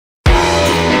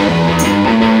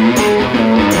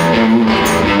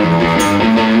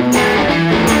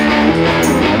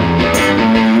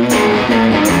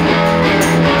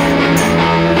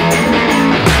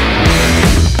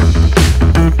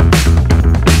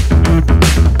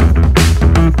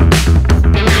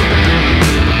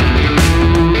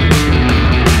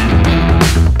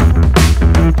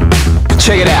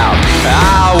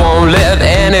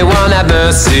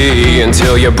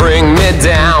until you bring me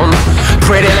down.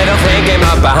 Pretty little thing came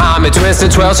up behind me, twisted,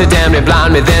 twirl, she damn near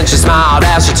blind me. Then she smiled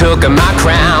as she took my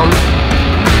crown.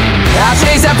 I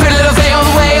chased that pretty little thing all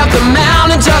the way up the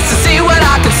mountain, just to see what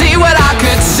I could see, what I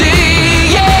could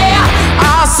see. Yeah,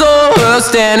 I saw her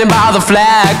standing by the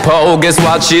flagpole. Guess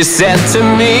what she said to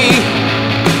me?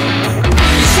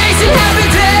 You're chasing happy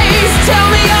days, tell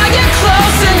me, are you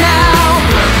closer now?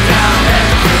 Look down at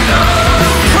the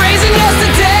below. Praising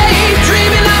yesterday,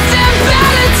 dreaming of them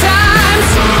better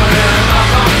times.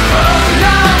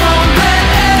 I won't let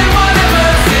anyone ever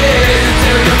see it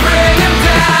till you bring him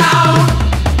down.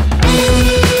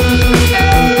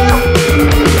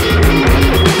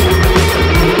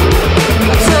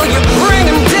 Till you bring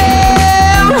him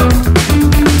down.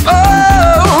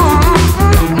 Oh,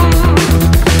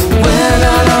 when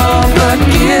I'd all but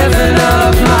given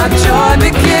up, my joy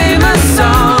became a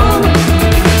song.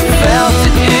 Felt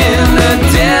it in the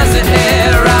desert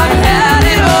air, I had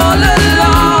it all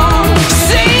along.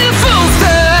 See the fool's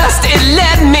thirst, it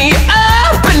led me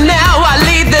up, and now I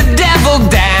lead the devil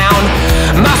down.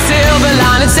 My silver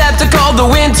lining scepter called the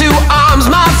wind to arms.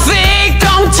 My feet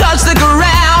don't touch the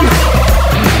ground.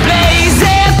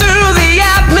 Blazing through the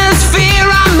atmosphere,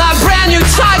 I'm my brand new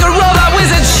tiger robot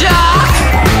wizard shark.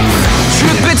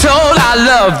 Truth be told, I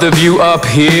love the view up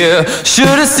here.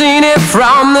 Should've seen it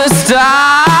from the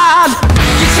start.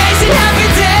 You're chasing happy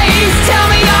days, tell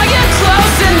me, are you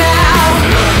closer now?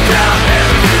 Look down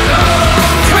at the below.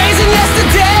 Praising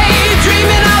yesterday,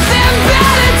 dreaming of them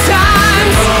better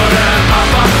times. I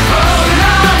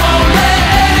won't let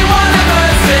anyone ever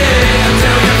see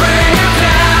until you bring him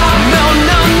down. No,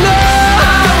 no, no.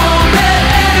 I won't let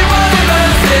anyone ever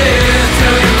see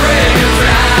until you bring him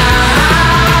down.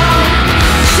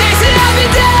 Chasing happy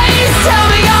days, tell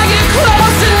me, are you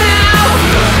closer now?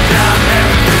 Look down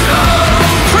at the below.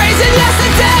 Praising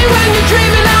yesterday when you're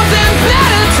dreaming of them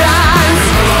better times.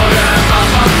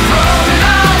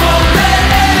 I won't let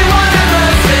anyone ever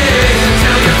see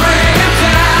until you bring him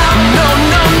down. No,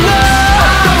 no, no.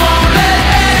 I won't let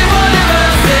anyone ever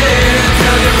see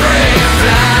until you bring him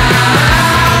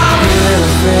down.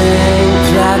 Little thing,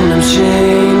 platinum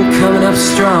sheen, coming up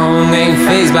strong, ain't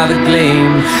fazed by the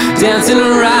gleam. Dancing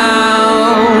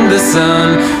around the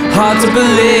sun, hard to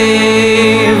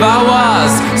believe I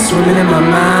was swimming in my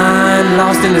mind,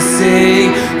 lost in the sea.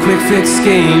 Quick fix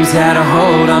schemes had a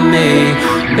hold on me.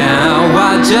 Now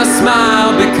I just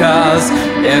smile because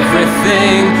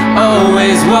everything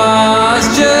always was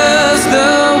just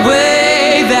the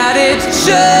way that it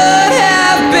should.